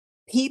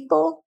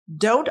People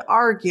don't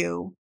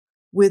argue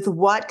with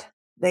what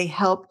they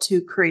help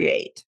to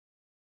create.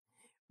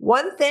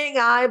 One thing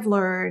I've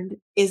learned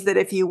is that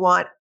if you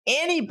want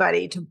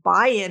anybody to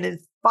buy in and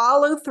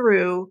follow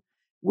through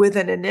with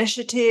an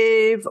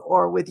initiative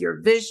or with your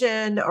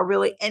vision or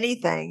really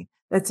anything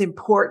that's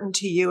important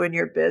to you and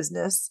your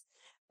business,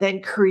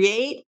 then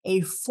create a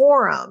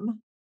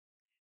forum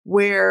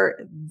where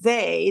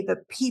the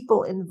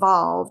people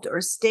involved or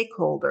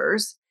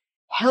stakeholders,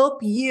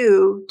 help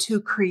you to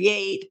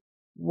create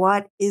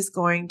what is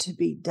going to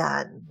be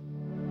done.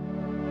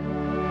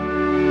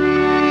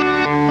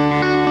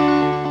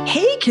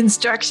 Hey,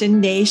 Construction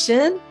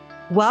Nation.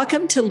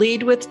 Welcome to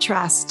Lead with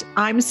Trust.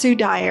 I'm Sue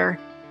Dyer,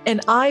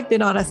 and I've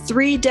been on a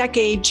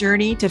 3-decade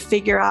journey to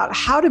figure out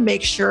how to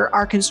make sure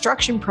our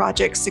construction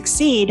projects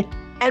succeed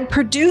and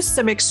produce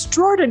some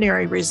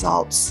extraordinary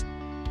results.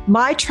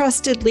 My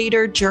trusted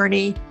leader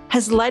journey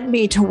has led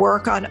me to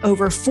work on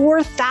over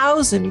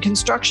 4,000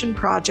 construction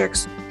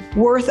projects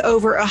worth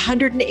over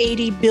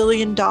 $180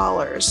 billion.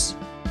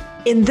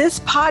 In this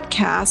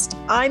podcast,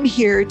 I'm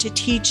here to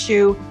teach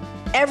you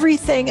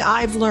everything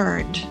I've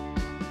learned.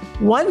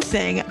 One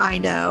thing I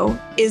know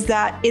is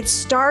that it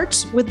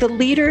starts with the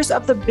leaders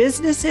of the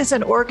businesses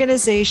and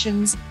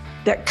organizations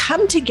that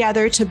come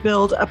together to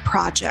build a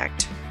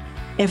project.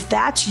 If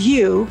that's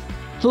you,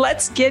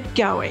 let's get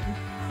going.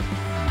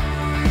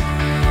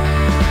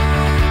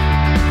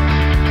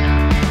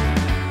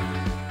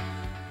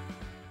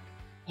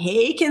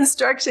 Hey,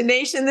 Construction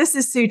Nation, this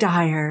is Sue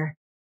Dyer.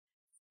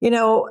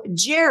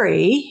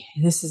 Jerry,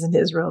 this isn't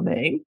his real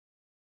name,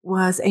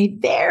 was a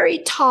very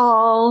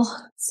tall,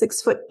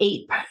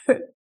 6'8",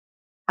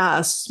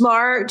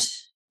 smart,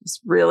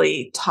 just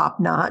really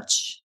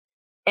top-notch,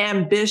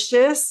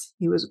 ambitious.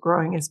 He was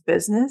growing his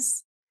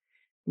business,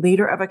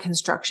 leader of a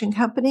construction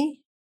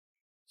company.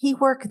 He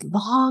worked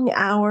long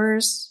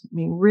hours,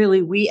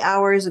 really wee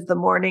hours of the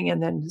morning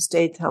and then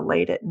stayed till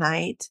late at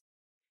night.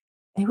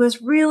 He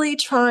was really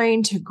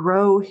trying to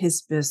grow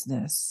his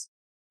business.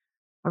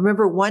 I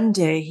remember one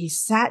day he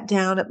sat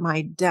down at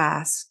my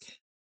desk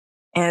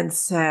and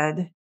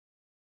said,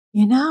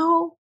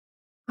 I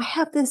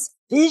have this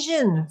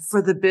vision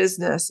for the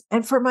business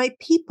and for my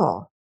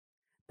people.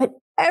 But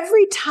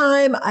every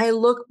time I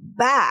look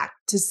back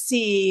to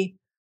see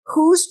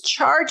who's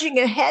charging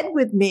ahead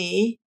with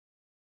me,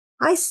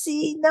 I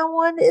see no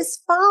one is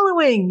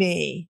following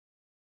me.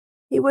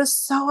 He was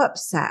so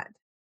upset.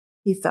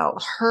 He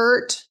felt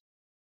hurt.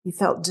 He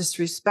felt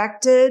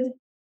disrespected.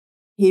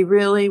 He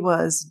really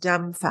was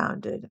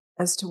dumbfounded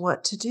as to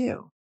what to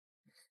do.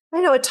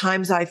 I know at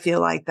times I feel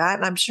like that,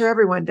 and I'm sure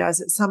everyone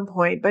does at some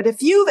point. But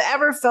if you've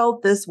ever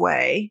felt this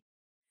way,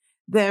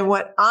 then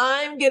what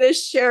I'm going to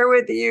share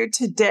with you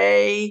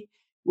today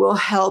will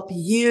help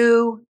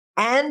you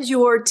and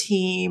your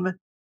team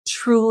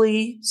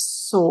truly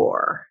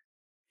soar.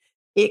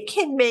 It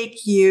can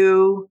make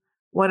you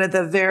one of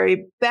the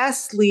very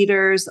best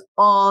leaders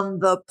on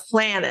the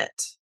planet.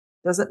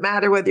 Doesn't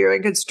matter whether you're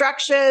in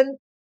construction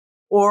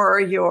or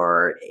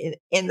you're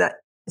in the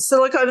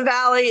Silicon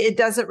Valley, it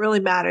doesn't really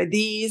matter.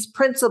 These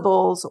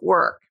principles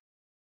work.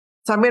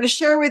 So I'm going to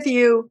share with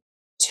you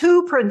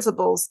 2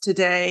 principles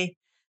today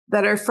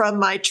that are from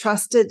my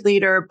Trusted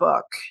Leader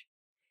book.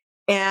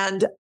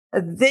 And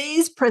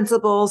these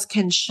principles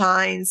can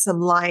shine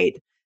some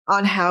light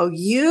on how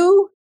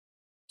you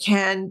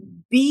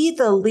can be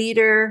the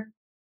leader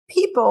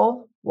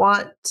people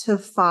want to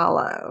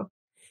follow.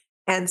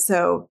 And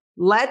so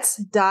let's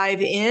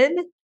dive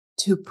in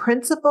to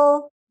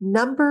principle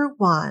number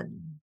 1.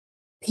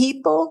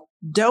 People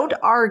don't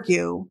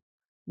argue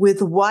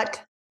with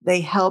what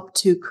they help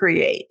to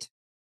create.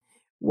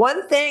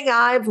 One thing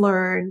I've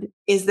learned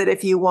is that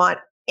if you want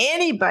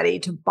anybody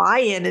to buy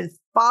in and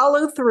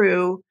follow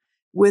through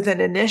with an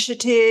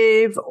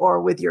initiative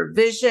or with your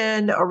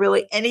vision or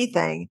really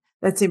anything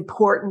that's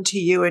important to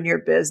you and your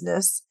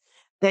business,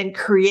 then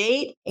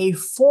create a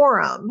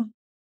forum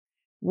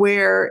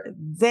where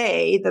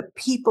the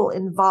people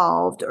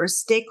involved or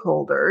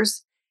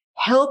stakeholders,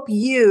 help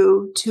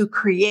you to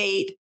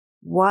create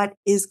what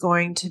is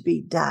going to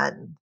be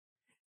done.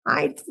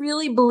 I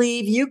really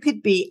believe you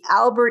could be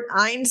Albert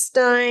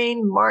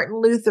Einstein,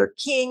 Martin Luther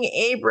King,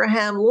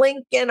 Abraham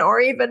Lincoln,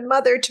 or even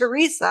Mother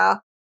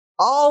Teresa,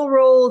 all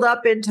rolled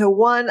up into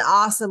one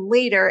awesome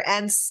leader,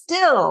 and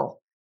still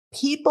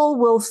people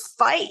will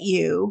fight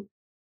you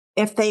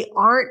if they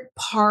aren't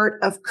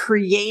part of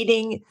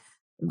creating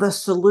the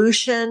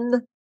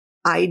solution,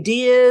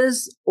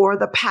 ideas, or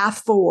the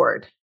path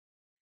forward.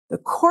 The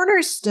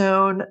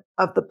cornerstone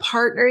of the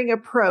partnering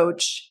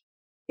approach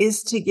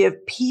is to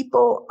give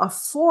people a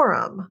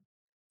forum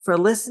for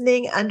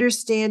listening,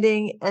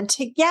 understanding, and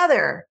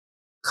together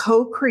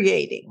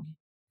co-creating.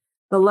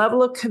 The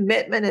level of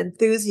commitment and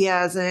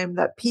enthusiasm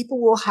that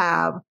people will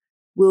have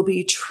will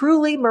be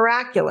truly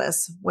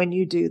miraculous when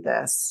you do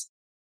this.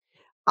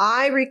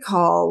 I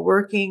recall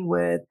working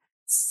with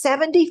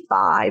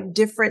 75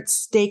 different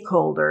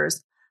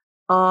stakeholders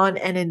on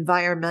an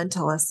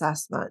environmental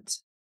assessment.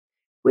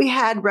 We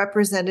had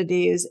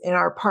representatives in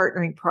our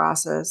partnering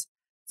process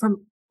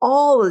from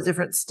all the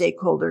different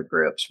stakeholder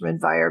groups from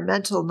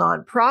environmental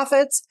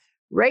nonprofits,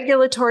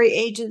 regulatory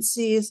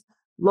agencies,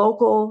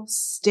 local,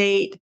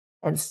 state,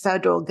 and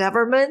federal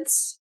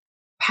governments,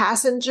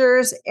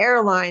 passengers,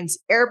 airlines,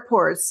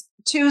 airports,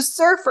 to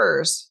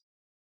surfers,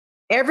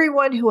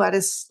 everyone who had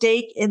a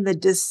stake in the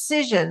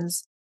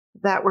decisions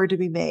that were to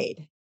be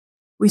made.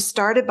 We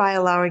started by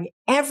allowing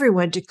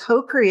everyone to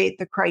co-create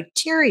the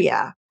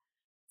criteria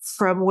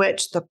from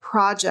which the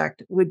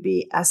project would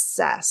be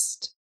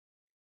assessed.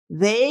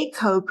 They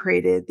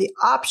co-created the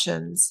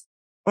options,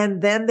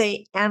 and then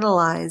they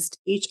analyzed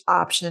each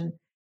option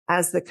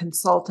as the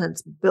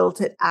consultants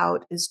built it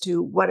out as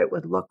to what it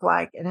would look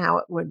like and how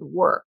it would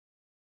work.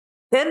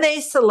 Then they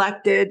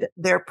selected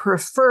their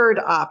preferred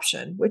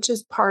option, which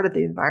is part of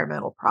the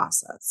environmental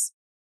process.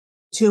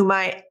 To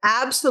my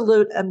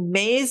absolute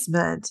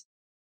amazement,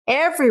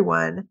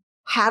 everyone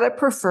had a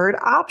preferred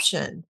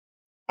option,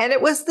 and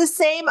it was the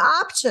same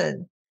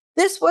option.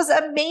 This was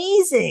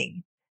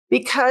amazing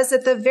because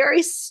at the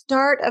very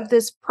start of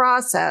this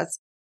process,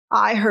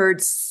 I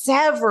heard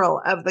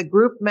several of the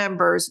group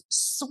members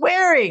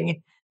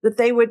swearing that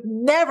they would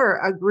never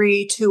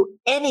agree to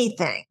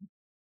anything.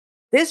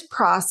 This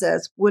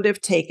process would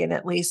have taken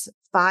at least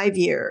 5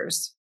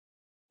 years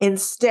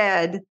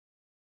instead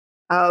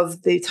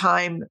of the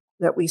time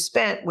that we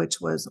spent, which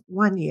was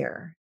 1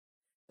 year.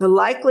 The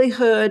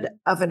likelihood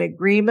of an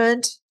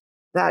agreement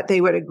that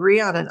they would agree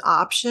on an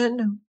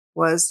option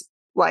was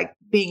like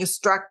being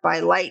struck by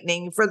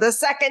lightning for the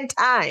second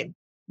time.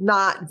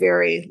 Not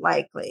very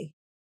likely.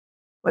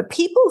 When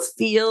people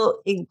feel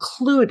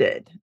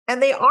included,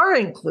 and they are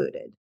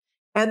included,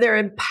 and they're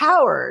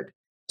empowered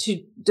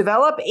to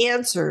develop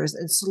answers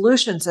and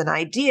solutions and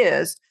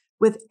ideas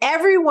with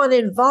everyone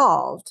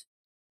involved,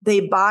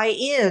 they buy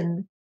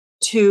in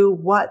to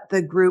what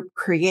the group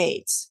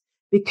creates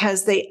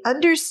because they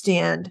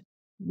understand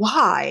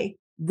why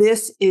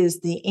this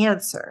is the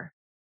answer.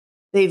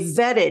 They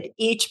vetted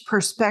each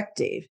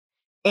perspective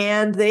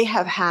and they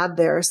have had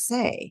their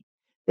say.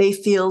 They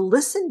feel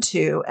listened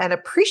to and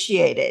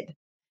appreciated.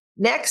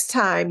 Next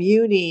time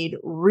you need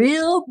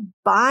real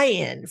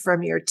buy-in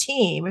from your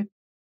team,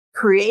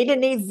 create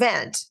an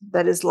event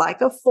that is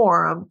like a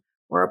forum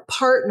or a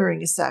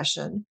partnering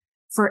session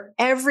for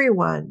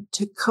everyone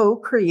to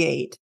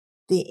co-create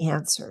the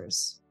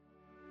answers.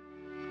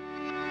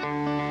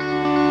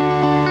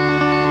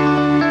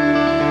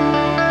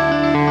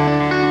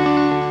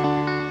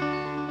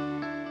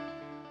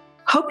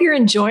 Hope you're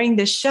enjoying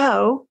this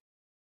show.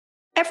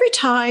 Every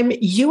time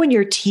you and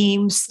your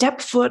team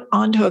step foot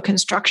onto a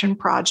construction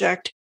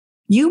project,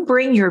 you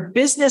bring your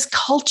business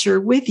culture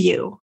with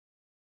you.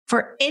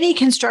 For any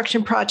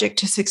construction project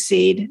to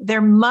succeed,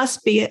 there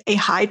must be a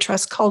high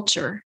trust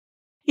culture.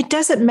 It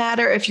doesn't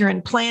matter if you're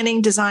in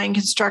planning, design,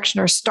 construction,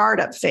 or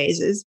startup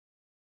phases.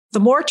 The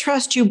more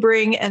trust you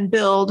bring and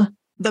build,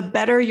 the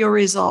better your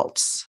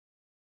results.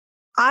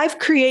 I've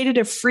created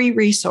a free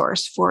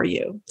resource for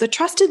you, the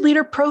Trusted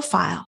Leader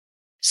Profile,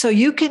 so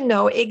you can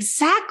know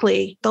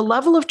exactly the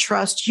level of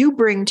trust you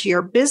bring to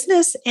your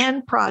business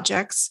and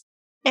projects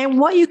and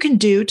what you can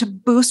do to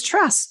boost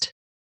trust.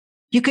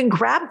 You can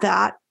grab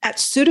that at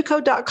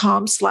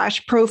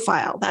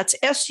sudyco.com/profile. That's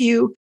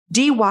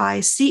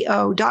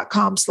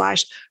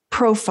sudyco.com/profile,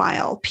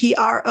 PROFILE.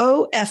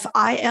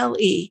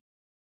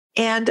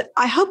 And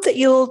I hope that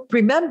you'll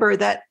remember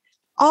that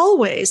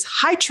always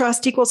high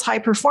trust equals high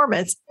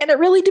performance, and it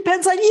really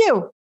depends on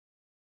you.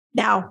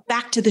 Now,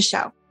 back to the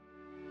show.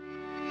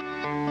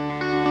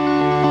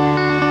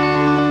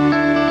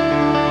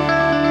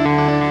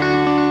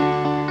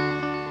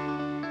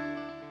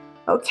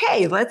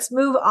 Okay, let's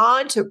move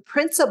on to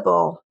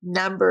principle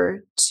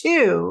number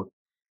 2.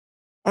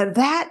 And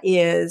that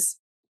is,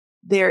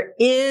 there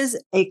is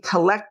a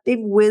collective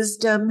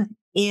wisdom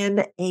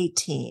in a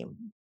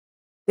team.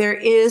 There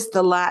is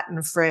the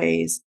Latin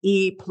phrase,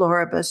 e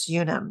pluribus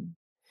unum,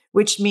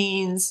 which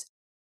means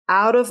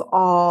out of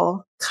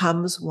all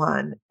comes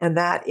one. And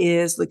that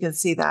is, we can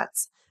see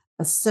that's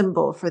a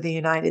symbol for the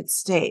United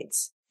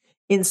States.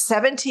 In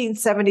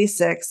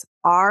 1776,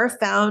 our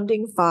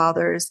founding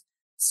fathers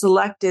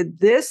selected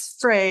this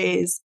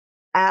phrase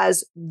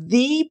as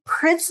the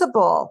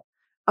principle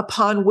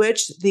upon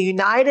which the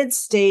United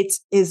States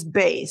is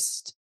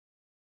based.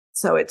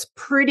 So it's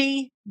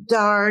pretty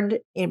darned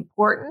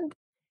important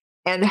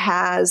and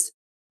has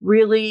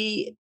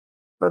really,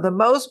 for the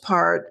most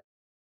part,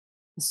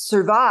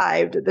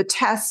 survived the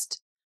test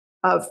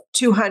of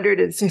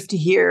 250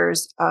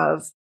 years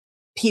of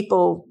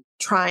people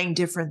trying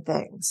different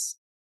things.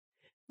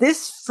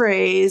 This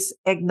phrase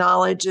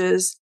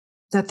acknowledges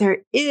that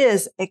there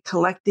is a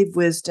collective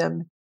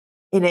wisdom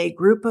in a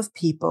group of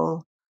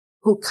people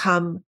who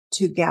come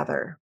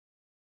together.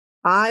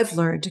 I've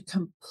learned to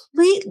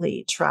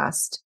completely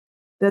trust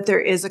that there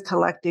is a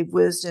collective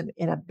wisdom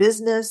in a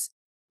business,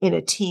 in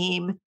a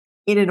team,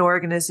 in an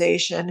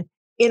organization,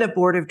 in a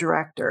board of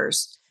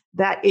directors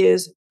that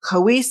is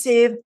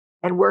cohesive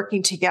and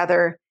working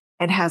together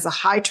and has a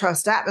high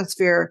trust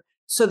atmosphere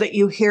so that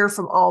you hear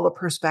from all the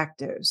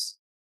perspectives.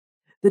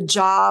 The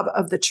job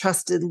of the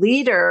trusted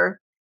leader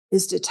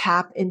is to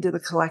tap into the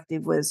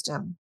collective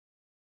wisdom.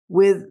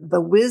 With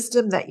the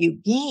wisdom that you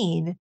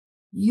gain,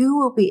 you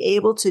will be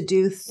able to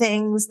do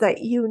things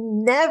that you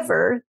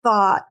never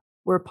thought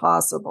were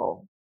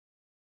possible.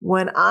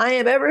 When I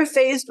am ever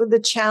faced with a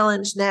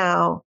challenge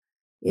now,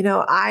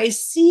 I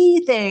see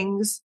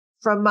things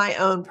from my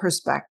own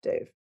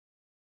perspective.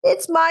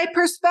 It's my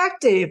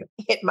perspective.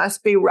 It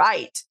must be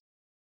right.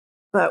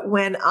 But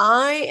when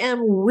I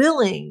am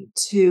willing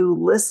to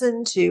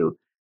listen to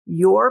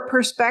your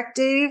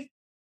perspective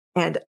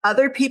and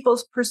other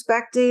people's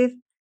perspective,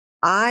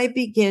 I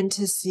begin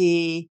to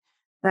see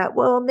that,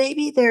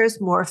 maybe there's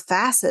more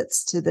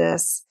facets to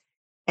this,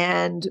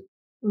 and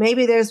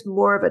maybe there's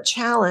more of a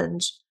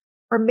challenge,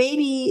 or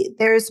maybe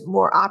there's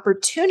more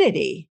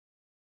opportunity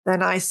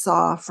than I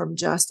saw from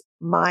just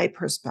my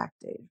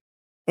perspective.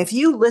 If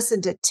you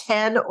listen to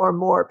 10 or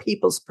more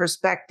people's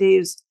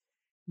perspectives,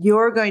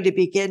 you're going to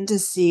begin to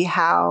see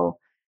how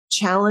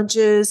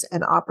challenges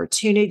and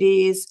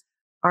opportunities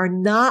are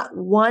not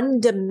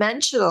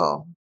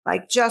one-dimensional,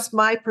 like just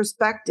my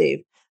perspective.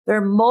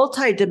 They're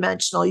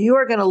multidimensional. You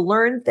are going to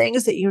learn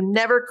things that you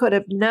never could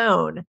have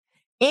known.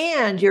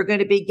 And you're going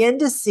to begin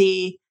to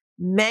see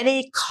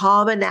many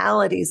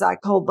commonalities. I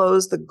call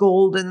those the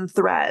golden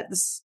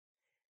threads.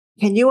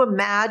 Can you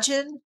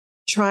imagine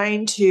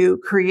trying to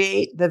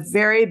create the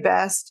very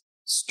best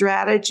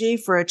strategy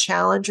for a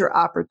challenge or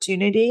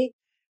opportunity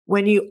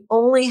when you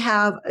only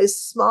have a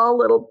small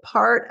little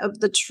part of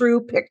the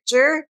true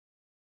picture?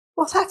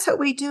 Well, that's what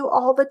we do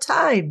all the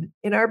time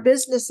in our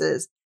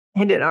businesses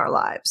and in our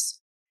lives.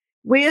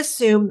 We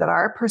assume that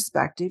our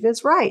perspective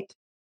is right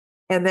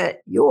and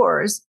that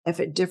yours, if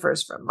it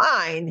differs from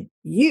mine,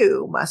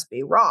 you must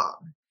be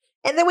wrong.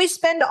 And then we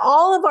spend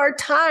all of our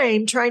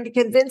time trying to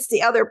convince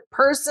the other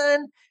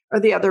person or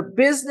the other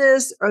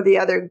business or the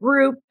other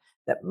group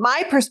that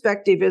my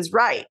perspective is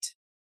right.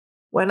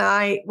 When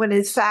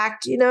in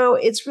fact,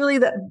 it's really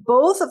that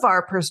both of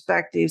our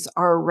perspectives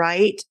are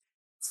right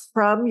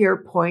from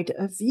your point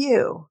of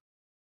view.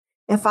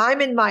 If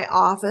I'm in my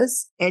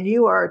office and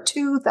you are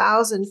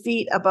 2,000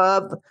 feet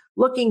above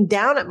looking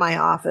down at my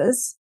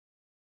office,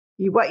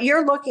 what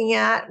you're looking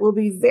at will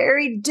be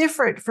very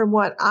different from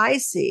what I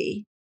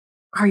see.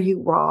 Are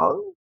you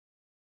wrong?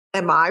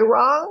 Am I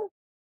wrong?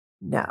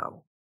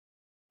 No.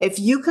 If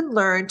you can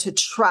learn to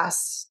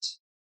trust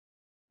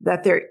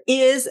that there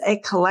is a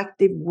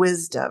collective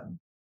wisdom,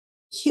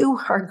 you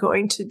are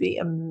going to be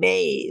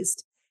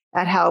amazed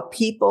at how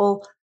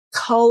people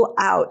cull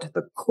out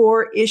the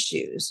core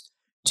issues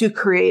to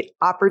create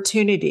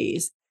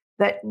opportunities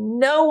that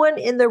no one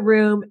in the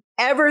room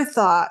ever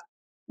thought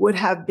would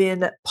have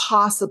been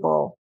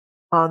possible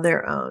on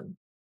their own.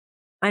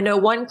 I know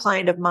one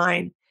client of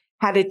mine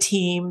had a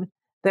team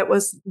that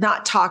was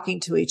not talking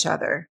to each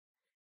other.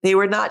 They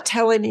were not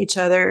telling each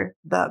other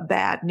the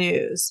bad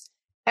news.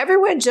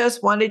 Everyone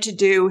just wanted to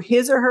do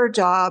his or her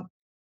job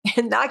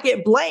and not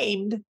get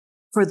blamed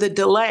for the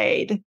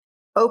delayed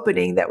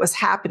opening that was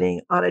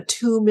happening on a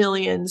 2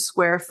 million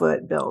square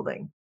foot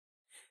building.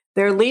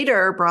 Their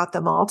leader brought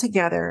them all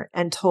together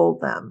and told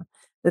them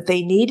that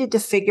they needed to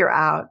figure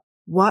out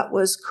what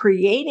was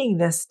creating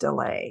this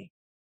delay.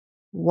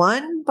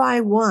 One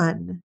by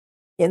one,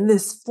 in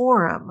this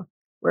forum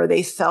where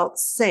they felt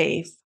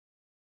safe,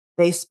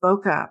 they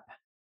spoke up,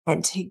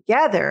 and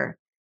together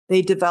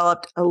they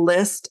developed a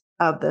list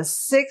of the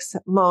 6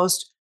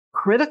 most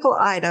critical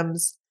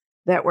items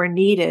that were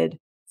needed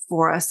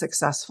for a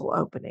successful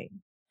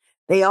opening.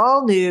 They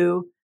all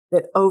knew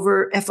that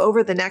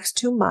over the next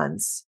 2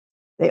 months,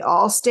 they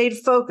all stayed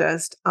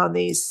focused on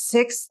these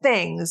 6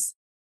 things,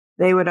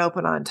 they would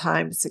open on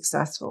time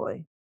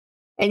successfully.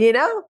 And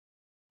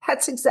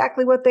that's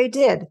exactly what they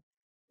did.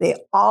 They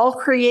all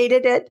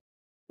created it.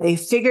 They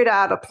figured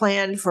out a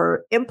plan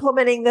for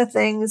implementing the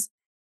things,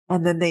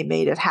 and then they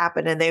made it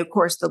happen. And of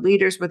course, the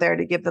leaders were there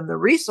to give them the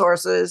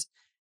resources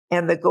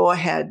and the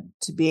go-ahead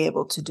to be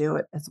able to do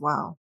it as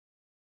well.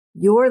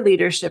 Your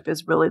leadership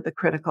is really the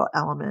critical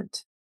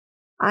element.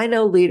 I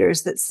know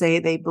leaders that say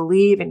they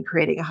believe in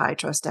creating a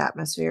high-trust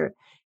atmosphere,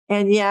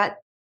 and yet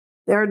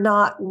they're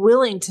not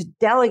willing to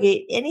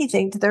delegate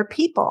anything to their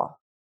people.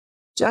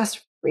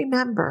 Just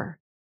remember,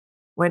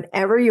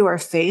 whenever you are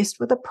faced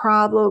with a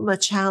problem, a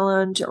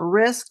challenge, a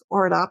risk,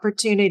 or an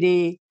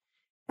opportunity,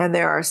 and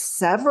there are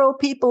several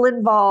people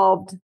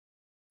involved,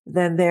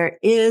 then there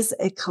is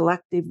a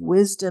collective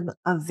wisdom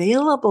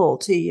available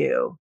to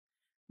you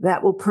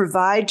that will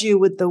provide you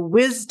with the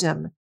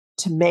wisdom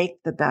to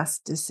make the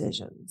best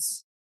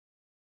decisions.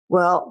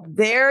 Well,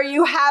 there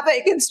you have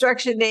it,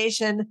 Construction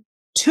Nation.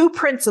 2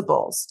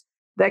 principles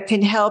that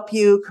can help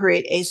you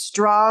create a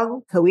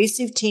strong,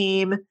 cohesive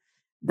team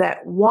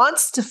that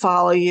wants to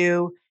follow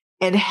you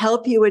and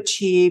help you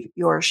achieve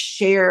your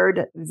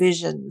shared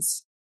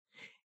visions.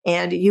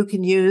 And you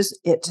can use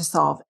it to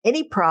solve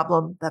any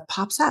problem that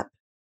pops up.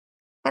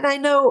 And I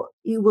know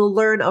you will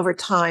learn over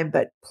time,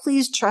 but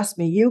please trust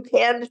me, you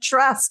can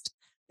trust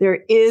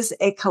there is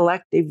a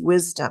collective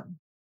wisdom.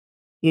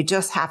 You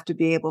just have to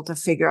be able to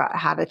figure out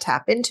how to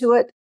tap into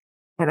it.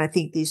 And I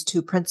think these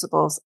 2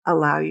 principles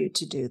allow you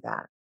to do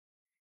that.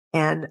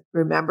 And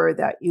remember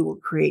that you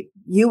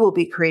will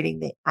be creating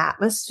the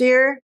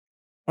atmosphere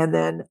and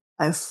then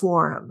a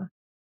forum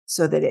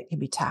so that it can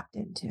be tapped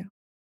into.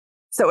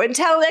 So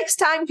until next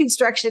time,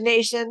 Construction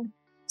Nation,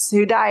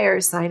 Sue Dyer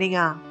signing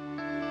off.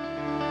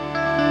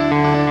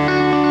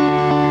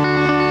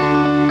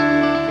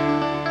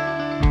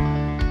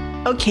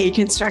 Okay,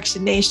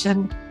 Construction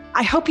Nation,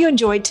 I hope you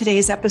enjoyed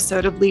today's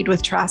episode of Lead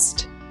with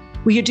Trust.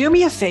 Will you do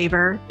me a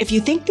favor? If you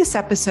think this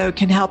episode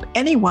can help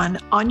anyone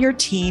on your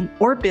team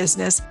or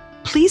business,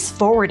 please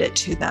forward it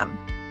to them.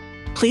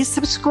 Please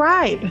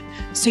subscribe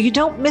so you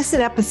don't miss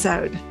an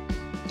episode.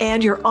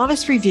 And your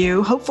honest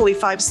review, hopefully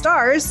 5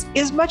 stars,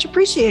 is much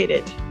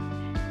appreciated.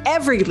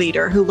 Every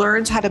leader who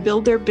learns how to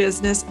build their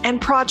business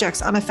and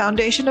projects on a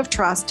foundation of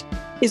trust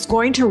is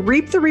going to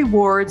reap the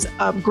rewards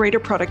of greater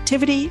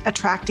productivity,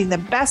 attracting the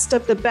best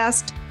of the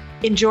best,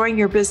 enjoying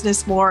your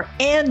business more,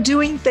 and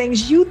doing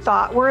things you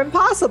thought were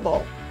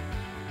impossible.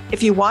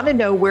 If you want to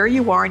know where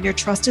you are in your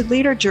trusted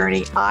leader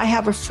journey, I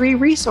have a free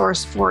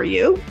resource for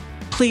you.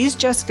 Please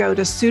just go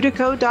to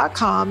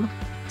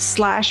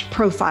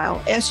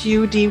sudyco.com/profile,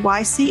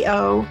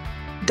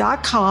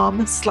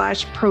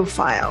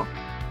 sudyco.com/profile.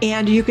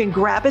 And you can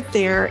grab it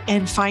there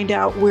and find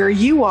out where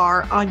you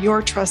are on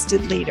your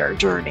trusted leader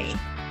journey.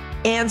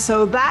 And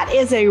so that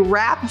is a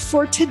wrap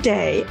for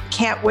today.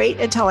 Can't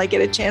wait until I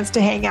get a chance to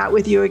hang out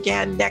with you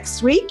again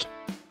next week.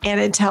 And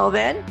until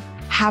then,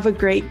 have a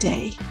great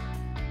day.